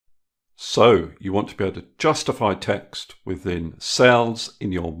So you want to be able to justify text within cells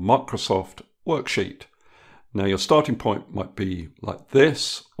in your Microsoft worksheet. Now your starting point might be like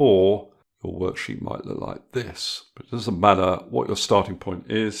this, or your worksheet might look like this, but it doesn't matter what your starting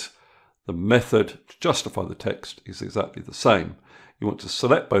point is. The method to justify the text is exactly the same. You want to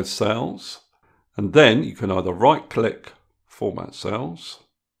select both cells, and then you can either right-click Format Cells,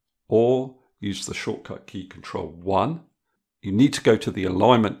 or use the shortcut key Control-1. You need to go to the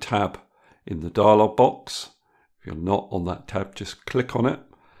Alignment tab in the dialog box. If you're not on that tab, just click on it.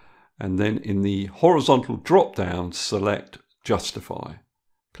 And then in the horizontal drop-down, select Justify.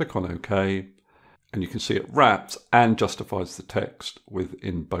 Click on OK, and you can see it wraps and justifies the text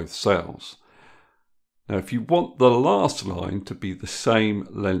within both cells. Now, if you want the last line to be the same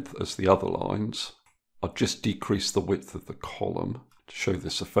length as the other lines, I'll just decrease the width of the column to show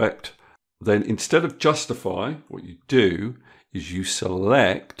this effect. Then instead of justify, what you do is you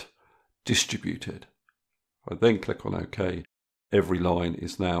select distributed. I then click on OK. Every line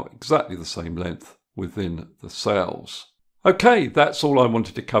is now exactly the same length within the cells. Okay, that's all I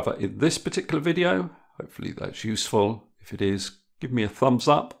wanted to cover in this particular video. Hopefully that's useful. If it is, give me a thumbs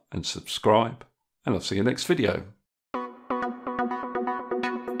up and subscribe, and I'll see you next video.